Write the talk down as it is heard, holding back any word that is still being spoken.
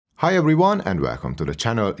Hi everyone and welcome to the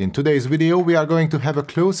channel. In today's video we are going to have a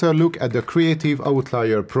closer look at the Creative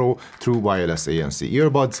Outlier Pro True Wireless ANC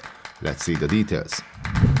earbuds. Let's see the details.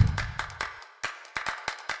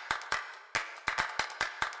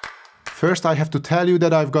 First, I have to tell you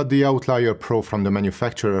that I've got the Outlier Pro from the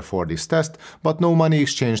manufacturer for this test, but no money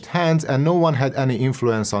exchanged hands and no one had any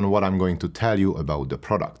influence on what I'm going to tell you about the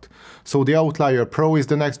product. So the Outlier Pro is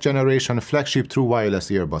the next generation flagship true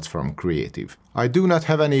wireless earbuds from Creative. I do not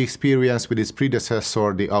have any experience with its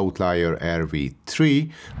predecessor, the Outlier Air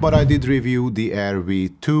V3, but I did review the Air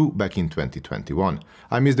V2 back in 2021.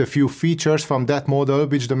 I missed a few features from that model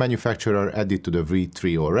which the manufacturer added to the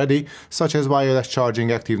V3 already, such as wireless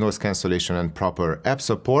charging, active noise cancellation and proper app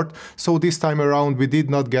support, so this time around we did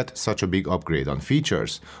not get such a big upgrade on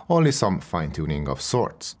features, only some fine-tuning of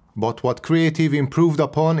sorts. But what Creative improved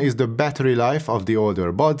upon is the battery life of the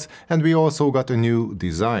older buds, and we also got a new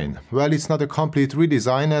design. Well, it's not a complete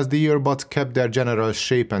redesign as the earbuds kept their general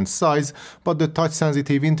shape and size, but the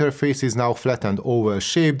touch-sensitive interface is now flat and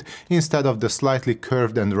oval-shaped instead of the slightly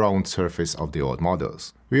curved and round surface of the old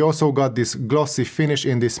models. We also got this glossy finish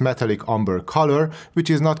in this metallic umber color, which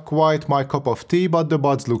is not quite my cup of tea, but the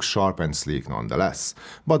buds look sharp and sleek nonetheless.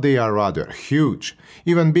 But they are rather huge,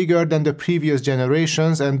 even bigger than the previous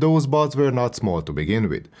generations, and those buds were not small to begin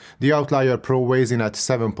with. The Outlier Pro weighs in at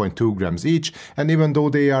 7.2 grams each, and even though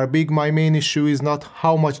they are big, my main issue is not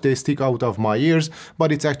how much they stick out of my ears, but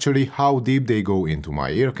it's actually how deep they go into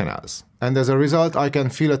my ear canals. And as a result, I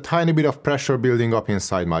can feel a tiny bit of pressure building up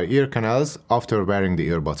inside my ear canals after wearing the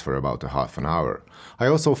earbuds for about a half an hour. I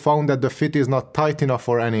also found that the fit is not tight enough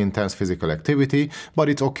for any intense physical activity, but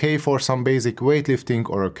it's okay for some basic weightlifting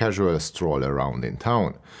or a casual stroll around in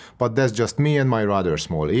town. But that's just me and my rather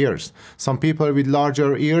small ears. Some people with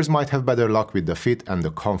larger ears might have better luck with the fit and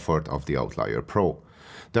the comfort of the Outlier Pro.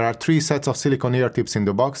 There are 3 sets of silicone ear tips in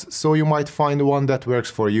the box, so you might find one that works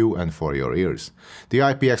for you and for your ears. The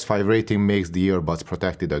IPX5 rating makes the earbuds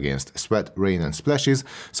protected against sweat, rain and splashes,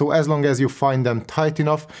 so as long as you find them tight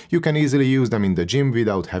enough, you can easily use them in the gym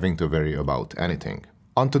without having to worry about anything.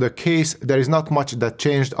 Onto the case, there is not much that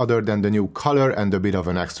changed other than the new color and a bit of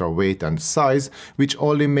an extra weight and size, which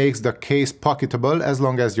only makes the case pocketable as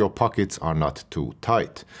long as your pockets are not too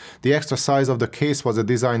tight. The extra size of the case was a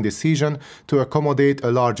design decision to accommodate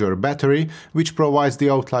a larger battery, which provides the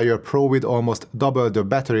Outlier Pro with almost double the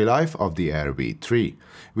battery life of the Air V3.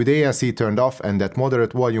 With ANC turned off and at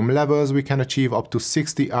moderate volume levels, we can achieve up to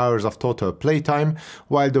 60 hours of total playtime,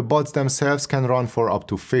 while the buds themselves can run for up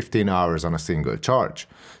to 15 hours on a single charge.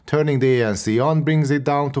 Turning the ANC on brings it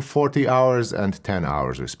down to 40 hours and 10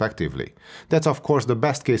 hours respectively. That's of course the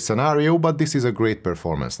best case scenario, but this is a great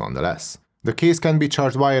performance nonetheless. The case can be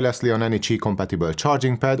charged wirelessly on any Qi-compatible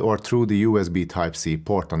charging pad or through the USB Type-C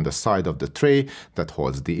port on the side of the tray that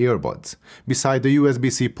holds the earbuds. Beside the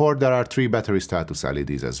USB-C port there are 3 battery status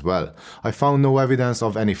LEDs as well. I found no evidence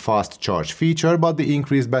of any fast charge feature, but the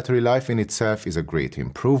increased battery life in itself is a great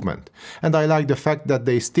improvement. And I like the fact that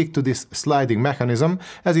they stick to this sliding mechanism,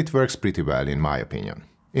 as it works pretty well in my opinion.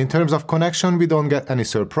 In terms of connection, we don't get any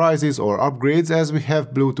surprises or upgrades as we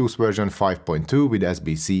have Bluetooth version 5.2 with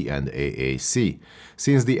SBC and AAC.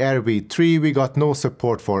 Since the Air V3 we got no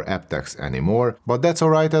support for aptX anymore, but that's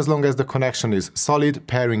alright as long as the connection is solid,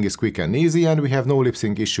 pairing is quick and easy, and we have no lip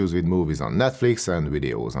sync issues with movies on Netflix and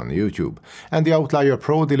videos on YouTube. And the Outlier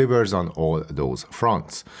Pro delivers on all those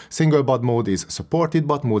fronts. Single bud mode is supported,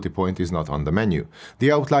 but multipoint is not on the menu.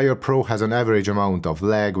 The Outlier Pro has an average amount of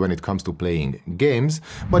lag when it comes to playing games,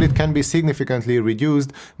 but it can be significantly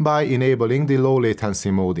reduced by enabling the low latency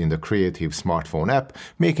mode in the Creative smartphone app,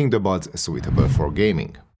 making the buds suitable for gaming.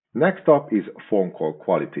 Next up is phone call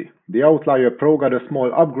quality. The Outlier Pro got a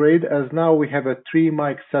small upgrade as now we have a 3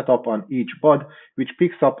 mic setup on each bud, which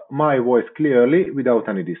picks up my voice clearly without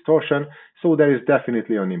any distortion, so there is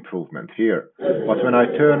definitely an improvement here. But when I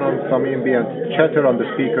turn on some ambient chatter on the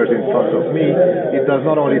speakers in front of me, it does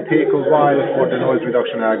not only take a while for the noise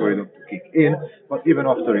reduction algorithm to kick in, but even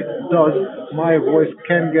after it does, my voice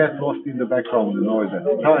can get lost in the background noise at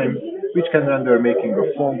times, which can render making a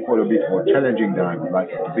phone call a bit more challenging than I would like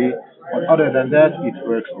it to be, but other than that, it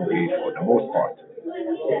works okay for the most part.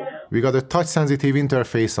 We got a touch-sensitive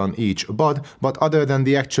interface on each bud, but other than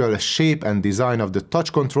the actual shape and design of the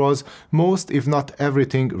touch controls, most if not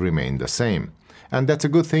everything remained the same. And that's a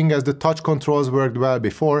good thing, as the touch controls worked well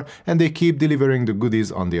before and they keep delivering the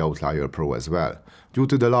goodies on the Outlier Pro as well. Due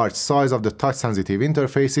to the large size of the touch-sensitive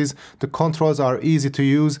interfaces, the controls are easy to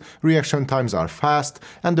use, reaction times are fast,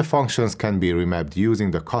 and the functions can be remapped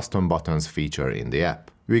using the custom buttons feature in the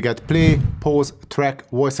app. We get play, pause, track,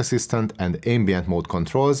 voice assistant and ambient mode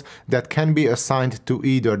controls that can be assigned to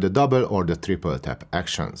either the double or the triple tap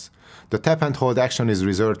actions. The tap and hold action is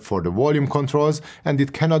reserved for the volume controls and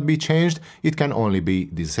it cannot be changed, it can only be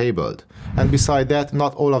disabled. And beside that,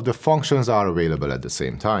 not all of the functions are available at the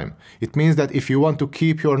same time. It means that if you want to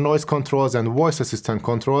keep your noise controls and voice assistant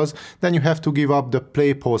controls, then you have to give up the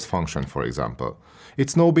play pause function, for example.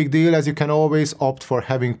 It's no big deal as you can always opt for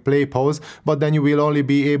having play pause, but then you will only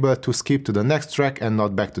be able to skip to the next track and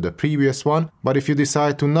not back to the previous one. But if you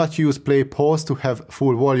decide to not use play pause to have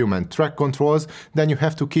full volume and track controls, then you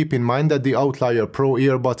have to keep in mind that the Outlier Pro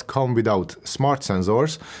earbuds come without smart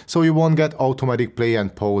sensors, so you won't get automatic play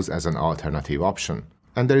and pause as an alternative option.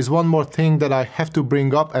 And there is one more thing that I have to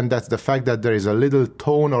bring up, and that's the fact that there is a little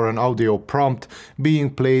tone or an audio prompt being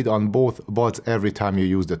played on both buds every time you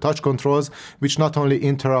use the touch controls, which not only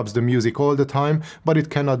interrupts the music all the time, but it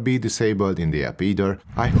cannot be disabled in the app either.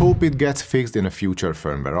 I hope it gets fixed in a future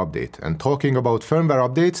firmware update. And talking about firmware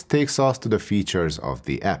updates takes us to the features of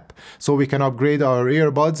the app. So we can upgrade our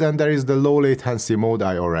earbuds, and there is the low latency mode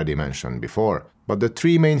I already mentioned before. But the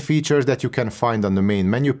three main features that you can find on the main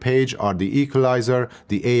menu page are the equalizer,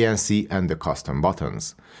 the ANC and the custom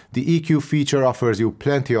buttons. The EQ feature offers you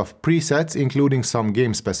plenty of presets, including some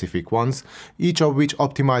game-specific ones, each of which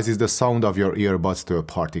optimizes the sound of your earbuds to a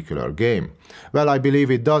particular game. Well, I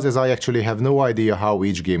believe it does, as I actually have no idea how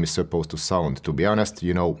each game is supposed to sound. To be honest,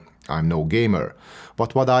 I'm no gamer.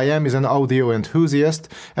 But what I am is an audio enthusiast,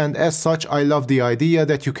 and as such I love the idea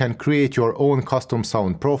that you can create your own custom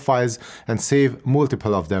sound profiles and save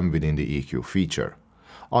multiple of them within the EQ feature.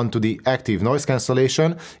 Onto the active noise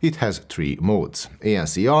cancellation, it has three modes: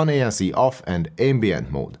 ANC on, ANC off and ambient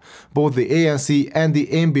mode. Both the ANC and the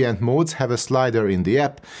ambient modes have a slider in the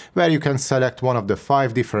app where you can select one of the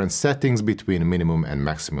 5 different settings between minimum and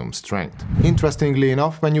maximum strength. Interestingly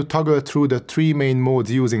enough, when you toggle through the 3 main modes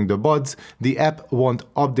using the buds, the app won't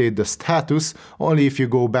update the status, only if you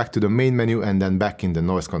go back to the main menu and then back in the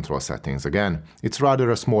noise control settings again. It's rather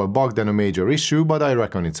a small bug than a major issue, but I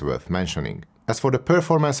reckon it's worth mentioning. As for the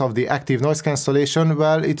performance of the active noise cancellation,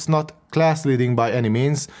 well, it's not class-leading by any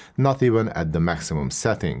means, not even at the maximum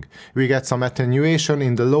setting. We get some attenuation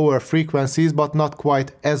in the lower frequencies, but not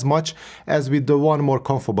quite as much as with the One More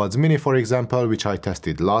ComfoBuds Mini, for example, which I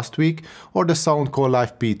tested last week, or the Soundcore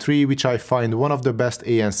Live P3, which I find one of the best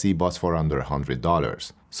ANC buds for under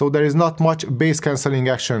 $100. So there is not much bass cancelling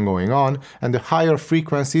action going on, and the higher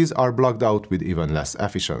frequencies are blocked out with even less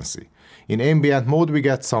efficiency. In ambient mode we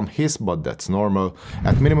get some hiss, but that's normal.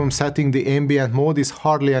 At minimum setting, the ambient mode is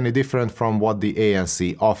hardly any different from what the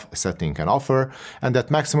ANC off setting can offer, and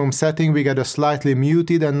at maximum setting we get a slightly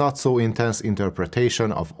muted and not so intense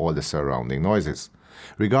interpretation of all the surrounding noises.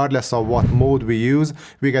 Regardless of what mode we use,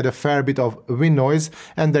 we get a fair bit of wind noise,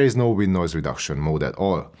 and there is no wind noise reduction mode at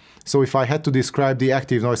all. So if I had to describe the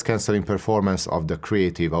active noise cancelling performance of the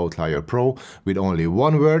Creative Outlier Pro with only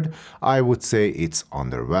one word, I would say it's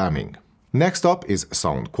underwhelming. Next up is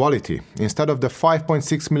sound quality. Instead of the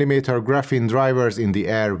 5.6mm graphene drivers in the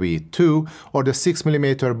Air V2 or the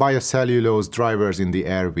 6mm biocellulose drivers in the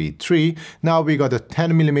Air V3, now we got a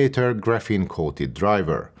 10mm graphene coated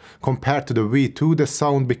driver. Compared to the V2, the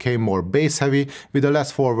sound became more bass heavy with a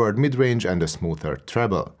less forward mid-range and a smoother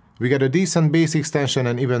treble. We get a decent bass extension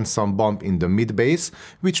and even some bump in the mid-bass,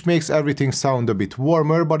 which makes everything sound a bit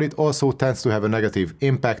warmer, but it also tends to have a negative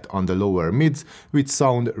impact on the lower mids, with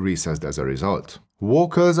sound recessed as a result.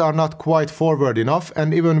 Vocals are not quite forward enough,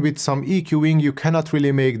 and even with some EQing you cannot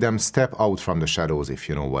really make them step out from the shadows, if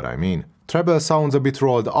you know what I mean. Treble sounds a bit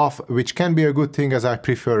rolled off, which can be a good thing as I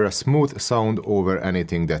prefer a smooth sound over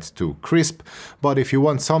anything that's too crisp, but if you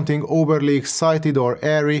want something overly excited or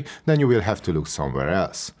airy, then you will have to look somewhere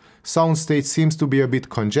else. Soundstage seems to be a bit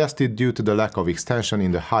congested due to the lack of extension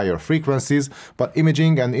in the higher frequencies, but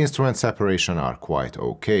imaging and instrument separation are quite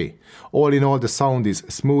okay. All in all, the sound is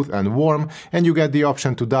smooth and warm, and you get the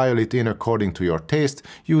option to dial it in according to your taste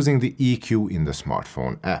using the EQ in the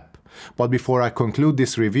smartphone app. But before I conclude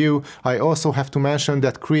this review, I also have to mention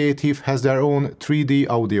that Creative has their own 3D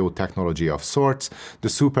audio technology of sorts, the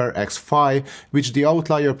Super X-Fi, which the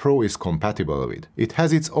Outlier Pro is compatible with. It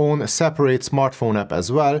has its own separate smartphone app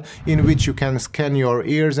as well, in which you can scan your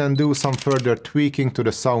ears and do some further tweaking to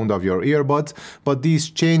the sound of your earbuds, but these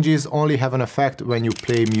changes only have an effect when you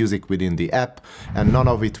play music within the app, and none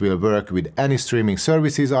of it will work with any streaming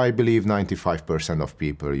services I believe 95% of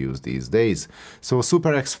people use these days. So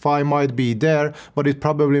Super X-Fi might be there, but it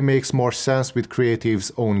probably makes more sense with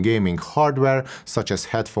Creative's own gaming hardware, such as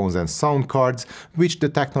headphones and sound cards, which the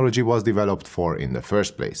technology was developed for in the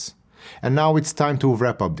first place. And now it's time to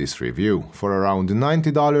wrap up this review. For around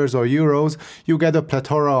 $90 or euros, you get a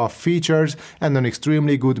plethora of features and an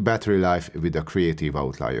extremely good battery life with the Creative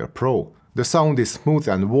Outlier Pro. The sound is smooth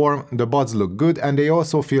and warm, the buds look good, and they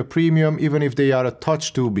also feel premium even if they are a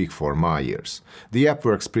touch too big for my ears. The app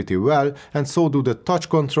works pretty well, and so do the touch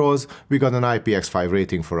controls. We got an IPX5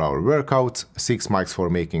 rating for our workouts, 6 mics for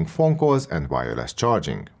making phone calls, and wireless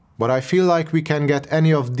charging. But I feel like we can get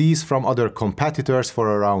any of these from other competitors for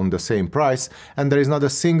around the same price, and there is not a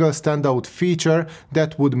single standout feature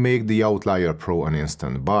that would make the Outlier Pro an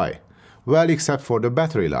instant buy. Well, except for the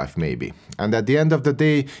battery life maybe. And at the end of the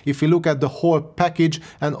day, if you look at the whole package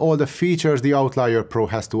and all the features the Outlier Pro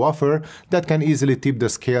has to offer, that can easily tip the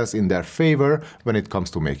scales in their favor when it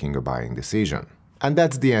comes to making a buying decision. And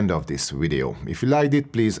that's the end of this video. If you liked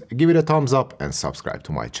it, please give it a thumbs up and subscribe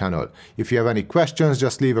to my channel. If you have any questions,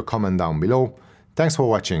 just leave a comment down below. Thanks for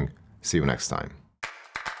watching. See you next time.